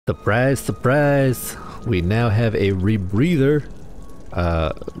Surprise, surprise! We now have a rebreather.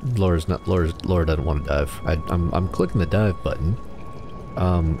 Laura doesn't want to dive. I'm clicking the dive button.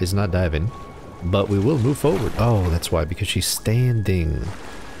 It's not diving. But we will move forward. Oh, that's why, because she's standing.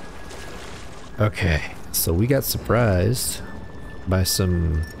 Okay, so we got surprised by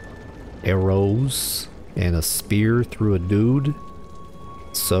some arrows and a spear through a dude.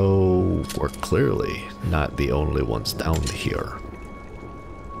 So we're clearly not the only ones down here.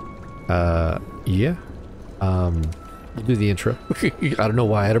 Yeah. We'll do the intro. I don't know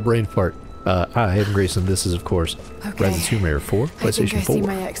why I had a brain fart. Hi, I'm Grayson. This is, of course, Resident Tomb Raider 4, PlayStation 4. I see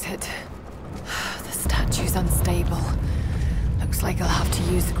my exit. The statue's unstable. Looks like I'll have to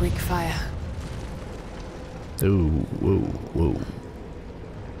use the Greek fire. Ooh, whoa, whoa.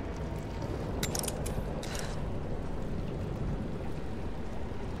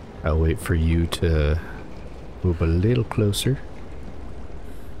 I'll wait for you to move a little closer.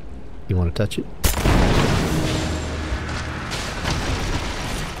 You want to touch it? Just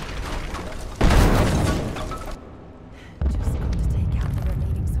got to take out the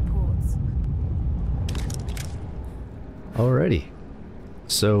remaining supports. Alrighty.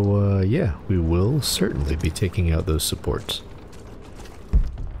 So, yeah, we will certainly be taking out those supports.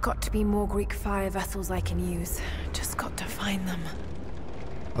 Got to be more Greek fire vessels I can use. Just got to find them.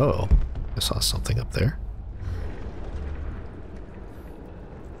 Oh, I saw something up there.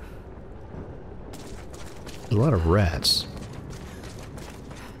 A lot of rats.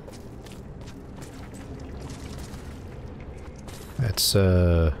 That's,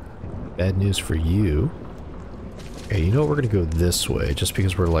 bad news for you. Okay, you know what? We're gonna go this way, just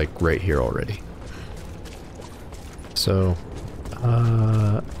because we're, like, right here already. So,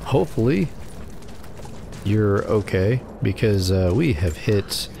 hopefully you're okay, because, we have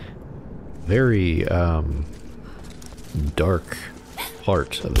hit very, dark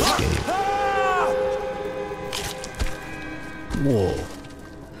part of this game. Whoa.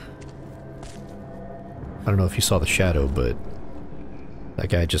 I don't know if you saw the shadow, but that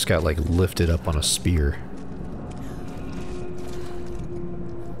guy just got, like, lifted up on a spear.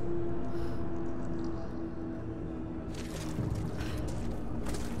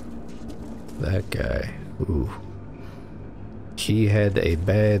 That guy. Ooh. He had a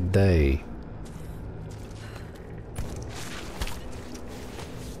bad day.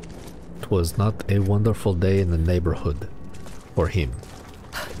 It was not a wonderful day in the neighborhood for him.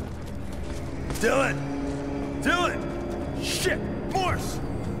 Dylan! Dylan! Shit! Morse!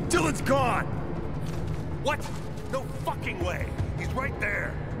 Dylan's gone! What? No fucking way! He's right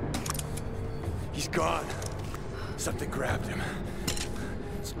there! He's gone. Something grabbed him.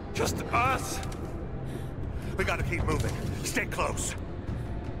 It's just us! We gotta keep moving. Stay close.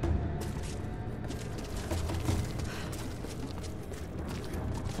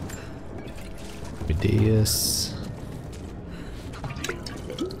 Ideas.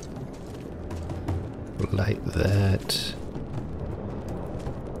 Like that.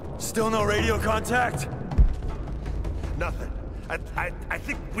 Still no radio contact? Nothing. I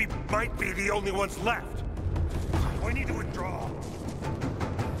think we might be the only ones left. We need to withdraw.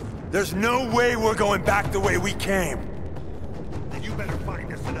 There's no way we're going back the way we came. Then you better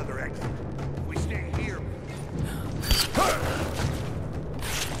find us another exit. If we stay here...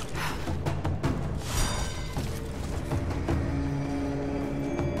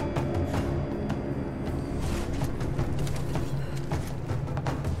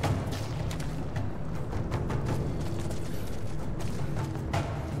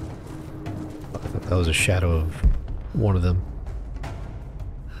 That was a shadow of one of them.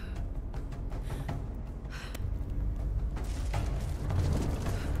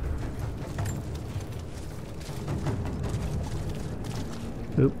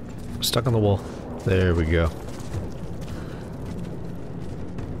 Oop, stuck on the wall. There we go.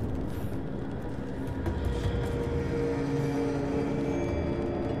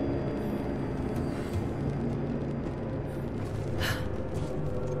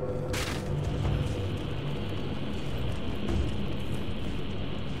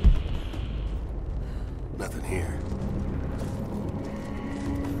 Nothing here.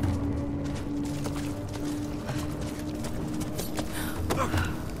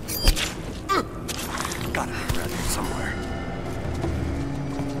 Gotta be around here somewhere.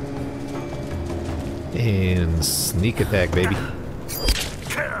 And sneak attack, baby.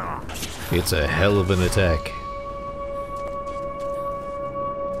 It's a hell of an attack.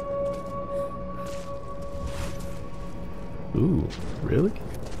 Ooh, really?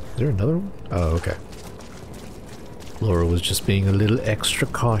 Is there another one? Oh, okay. Laura was just being a little extra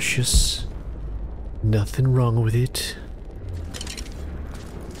cautious. Nothing wrong with it.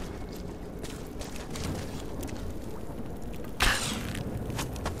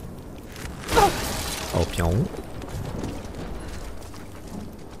 Pyong.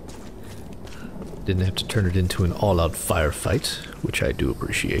 Didn't have to turn it into an all-out firefight, which I do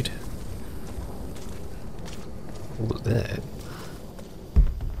appreciate. What was that?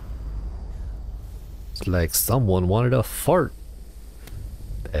 It's like someone wanted a fart.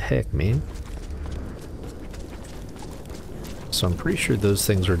 The heck, man? So I'm pretty sure those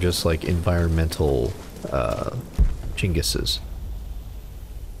things are just like environmental chinguses.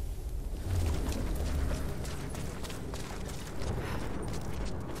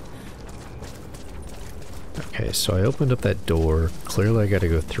 Okay, so I opened up that door. Clearly I gotta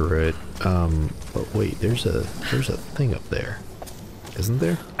go through it. But wait, there's a thing up there. Isn't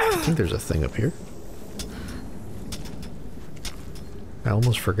there? I think there's a thing up here. I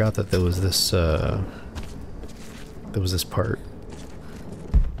almost forgot that there was this part.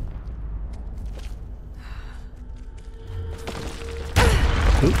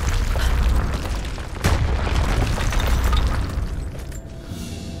 Oop.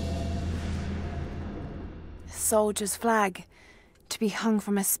 Soldier's flag, to be hung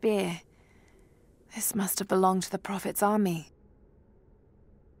from a spear. This must have belonged to the Prophet's army.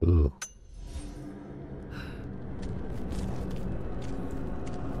 Ooh.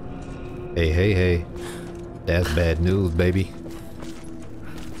 Hey, hey, hey. That's bad news, baby.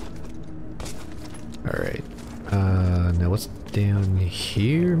 Alright. Now what's down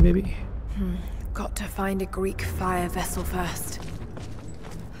here, maybe? Got to find a Greek fire vessel first.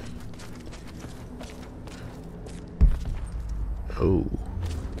 Oh.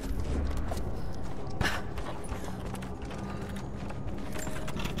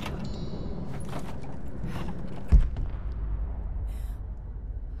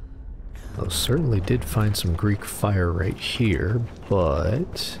 Well, certainly did find some Greek fire right here,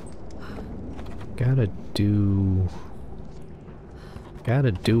 but gotta do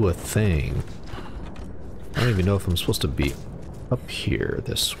a thing. I don't even know if I'm supposed to be up here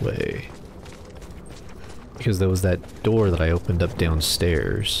this way. Because there was that door that I opened up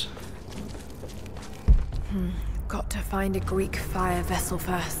downstairs. Got to find a Greek fire vessel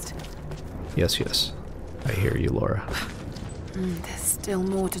first. Yes, yes. I hear you, Lara. There's still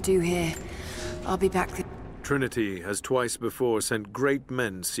more to do here. I'll be back. Trinity has twice before sent great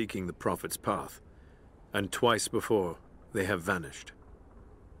men seeking the Prophet's path, and twice before they have vanished.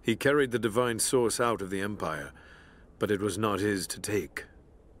 He carried the divine source out of the Empire, but it was not his to take.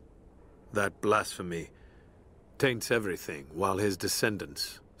 That blasphemy taints everything while his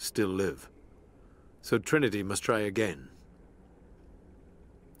descendants still live. So Trinity must try again.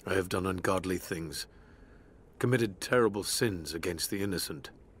 I have done ungodly things, committed terrible sins against the innocent,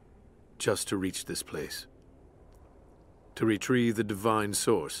 just to reach this place. To retrieve the divine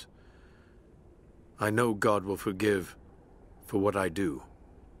source. I know God will forgive for what I do.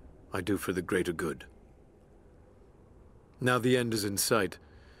 I do for the greater good. Now the end is in sight.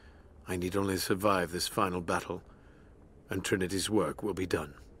 I need only survive this final battle, and Trinity's work will be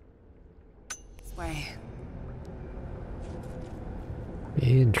done. This way.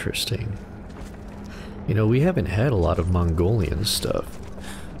 Interesting. You know, we haven't had a lot of Mongolian stuff.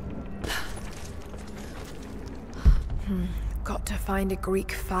 Got to find a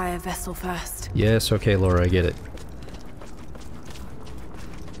Greek fire vessel first. Yes, okay, Laura, I get it.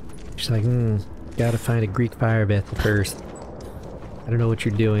 She's like, gotta find a Greek fire vessel first. I don't know what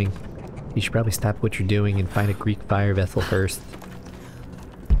you're doing. You should probably stop what you're doing and find a Greek fire vessel first.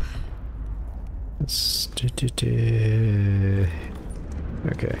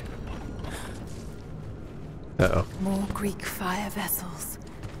 Okay. Uh-oh. More Greek fire vessels.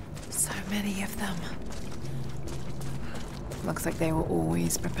 So many of them. Looks like they were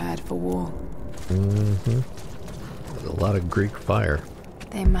always prepared for war. Mm-hmm. There's a lot of Greek fire.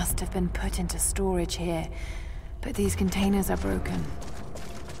 They must have been put into storage here, but these containers are broken.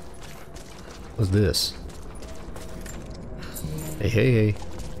 What's this? Hey, hey, hey.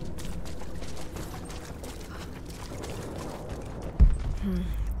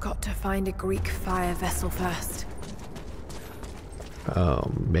 Got to find a Greek fire vessel first.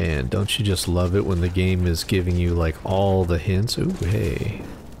 Oh man, don't you just love it when the game is giving you like all the hints? Ooh, hey.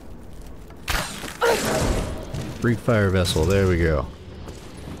 Greek fire vessel, there we go.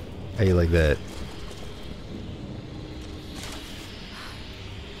 How you like that?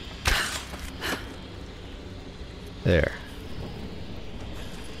 There.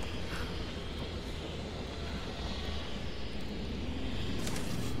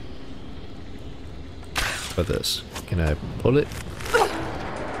 What this? Can I pull it?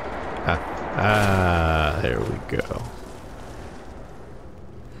 There we go.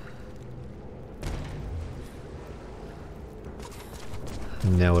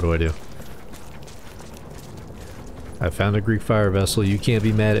 Now what do I do? I found a Greek fire vessel. You can't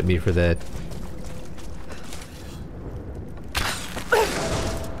be mad at me for that.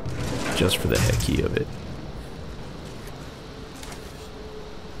 Just for the hecky of it.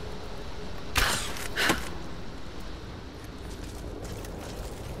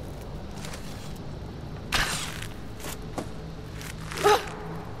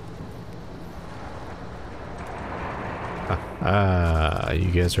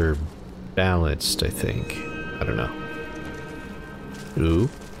 You guys are balanced, I think. I don't know. Ooh,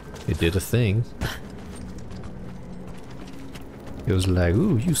 it did a thing. It was like,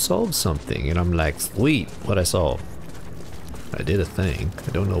 ooh, you solved something. And I'm like, sweet, what I solved. I did a thing.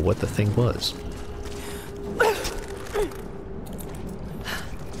 I don't know what the thing was.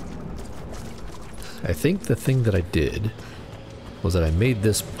 I think the thing that I did was that I made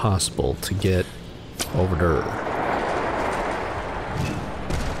this possible to get over there.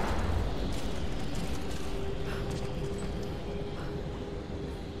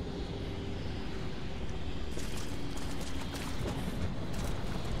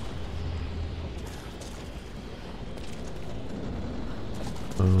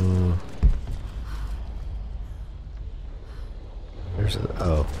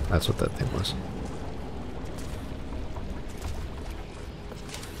 Oh, that's what that thing was.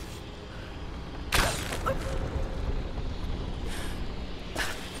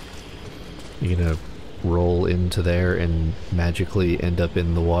 You gonna roll into there and magically end up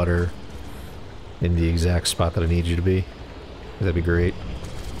in the water in the exact spot that I need you to be? That'd be great.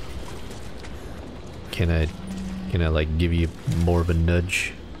 Can I like give you more of a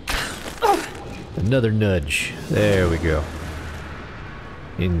nudge? Another nudge. There we go.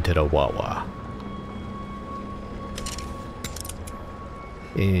 Into the Wawa.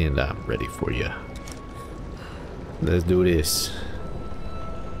 And I'm ready for you. Let's do this.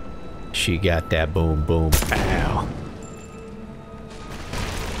 She got that boom boom pow.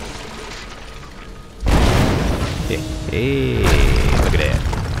 Hey, look at that.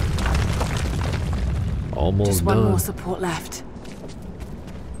 Almost Just done. one more support left.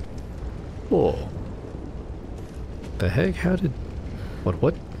 Oh. The heck? How did... What?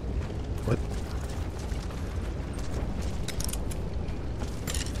 What?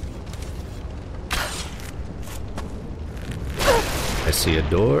 I see a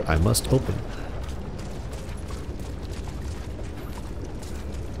door I must open.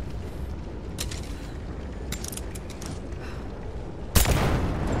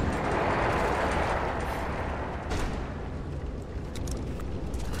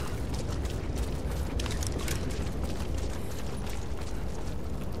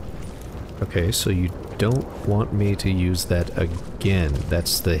 Okay, so you don't want me to use that again.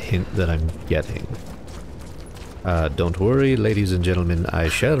 That's the hint that I'm getting. Don't worry, ladies and gentlemen, I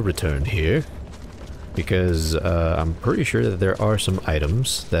shall return here. Because I'm pretty sure that there are some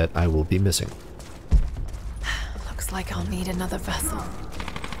items that I will be missing. Looks like I'll need another vessel.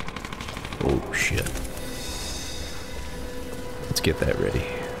 Oh, shit. Let's get that ready.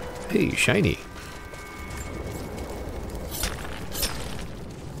 Hey, shiny.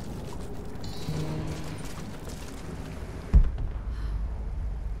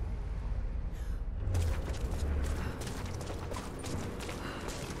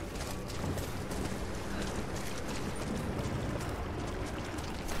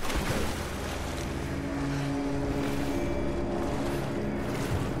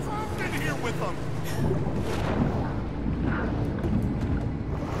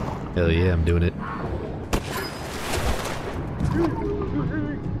 Hell yeah, I'm doing it.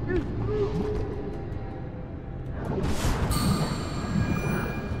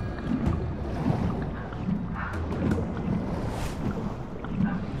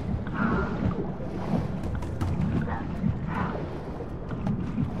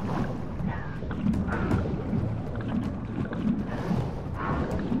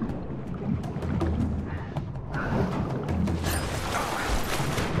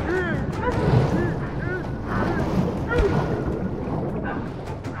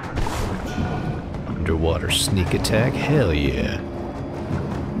 Underwater sneak attack? Hell yeah.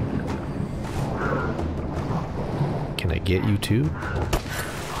 Can I get you too?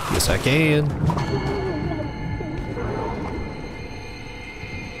 Yes, I can.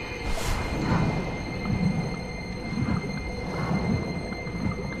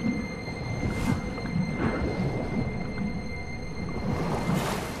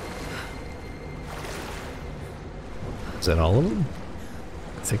 Is that all of them?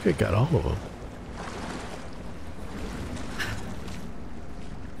 I think I got all of them.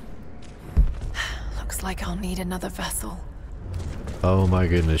 Looks like I'll need another vessel. Oh my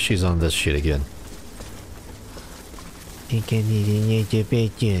goodness, she's on this shit again. think I need another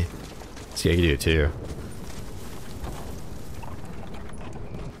bedroom. See, I can do it too.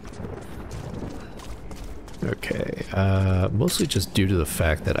 Okay, mostly just due to the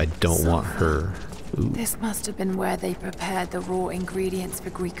fact that I don't want her. Ooh. This must have been where they prepared the raw ingredients for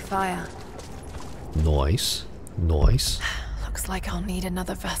Greek fire. Nice. Nice. Looks like I'll need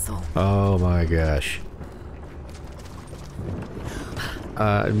another vessel. Oh my gosh.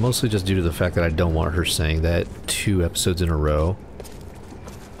 Mostly just due to the fact that I don't want her saying that 2 episodes in a row.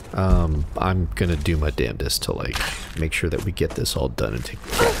 I'm gonna do my damnedest to, like, make sure that we get this all done and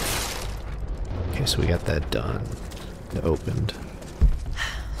taken care of. Okay, so we got that done. It opened.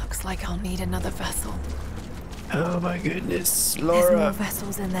 Looks like I'll need another vessel. Oh my goodness, There's Lara. more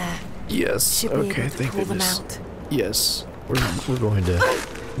vessels in there. Yes. Should be Okay, able to thank pull them goodness. out. Yes, we're going to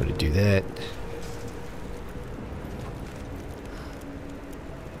do that.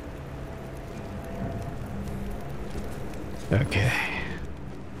 Okay.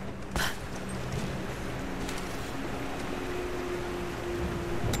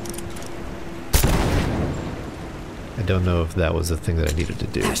 I don't know if that was the thing that I needed to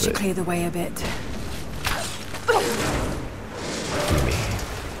do, That should but clear the way a bit. gimme.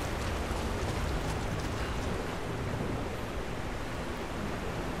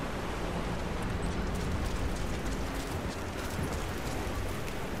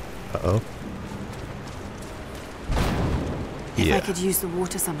 Uh-oh. If Yeah. I could use the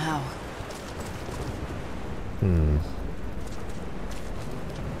water somehow.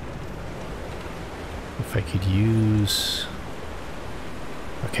 If I could use...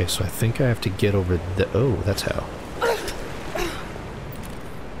 Okay, so I think I have to get over the... Oh, that's how.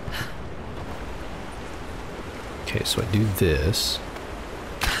 Okay, so I do this.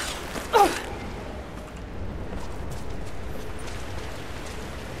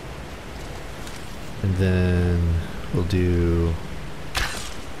 And then we'll do...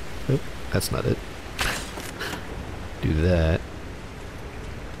 Oh, that's not it. Do that.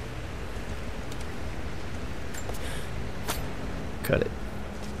 Cut it.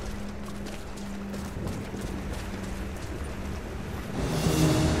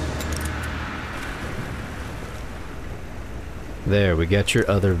 There, we got your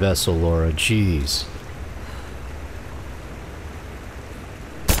other vessel, Lara. Jeez.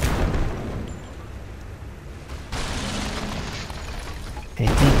 I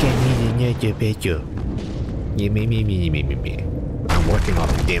think I need another vessel. Yeah, me. I'm working on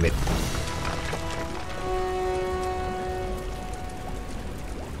it, damn it.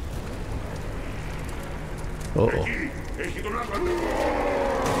 Uh-oh.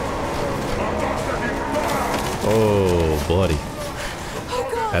 Oh, buddy.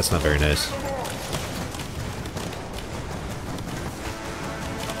 That's not very nice.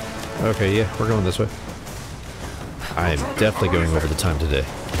 Okay, yeah, we're going this way. I am definitely going over the time today.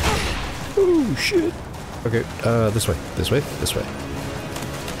 Oh, shit. Okay, this way, this way, this way.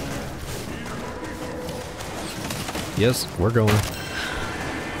 Yes, we're going.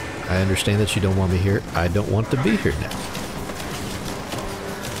 I understand that you don't want me here. I don't want to be here now.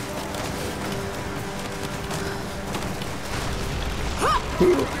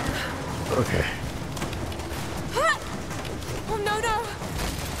 Okay. Oh no no!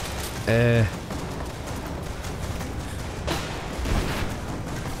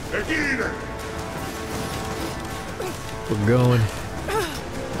 We're going.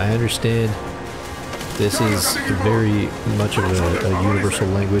 I understand. This is very much of a universal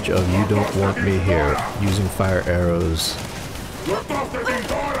language of you don't want me here. Using fire arrows.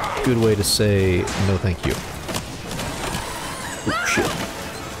 Good way to say no thank you. Oh, shit.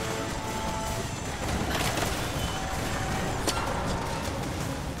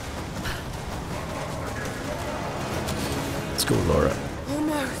 Let's go, Lara.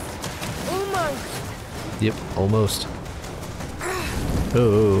 Almost. Yep, almost.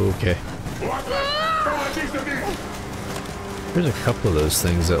 Oh, okay. There's a couple of those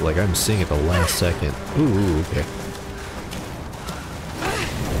things that, like, I'm seeing at the last second. Ooh, okay.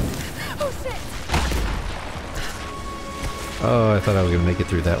 Oh, I thought I was gonna make it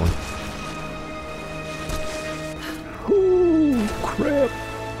through that one. Ooh, crap.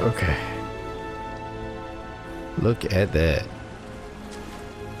 Okay. Look at that.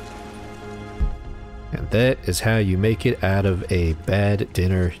 And that is how you make it out of a bad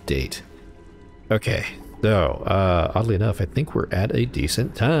dinner date. Okay, so, oddly enough, I think we're at a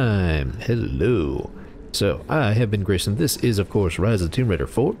decent time. Hello. So, I have been Grayson. This is, of course, Rise of the Tomb Raider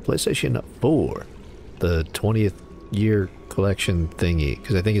 4, PlayStation 4. The 20th year collection thingy,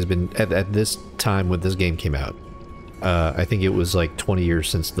 because I think it's been, at this time when this game came out, I think it was like 20 years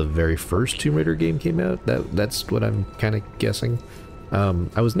since the very first Tomb Raider game came out. That's what I'm kind of guessing.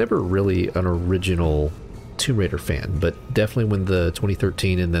 I was never really an original Tomb Raider fan, but definitely when the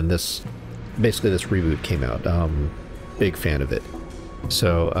 2013 and then basically this reboot came out, big fan of it.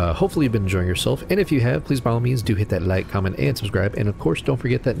 So hopefully you've been enjoying yourself, and if you have, please by all means do hit that like, comment, and subscribe, and of course don't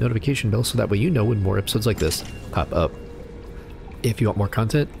forget that notification bell so that way you know when more episodes like this pop up. If you want more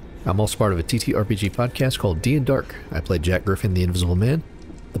content, I'm also part of a TTRPG podcast called D&Dark. I play Jack Griffin, the Invisible Man,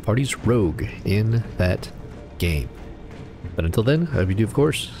 the party's rogue in that game. But until then, I hope you do, of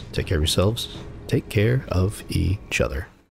course, take care of yourselves, take care of each other.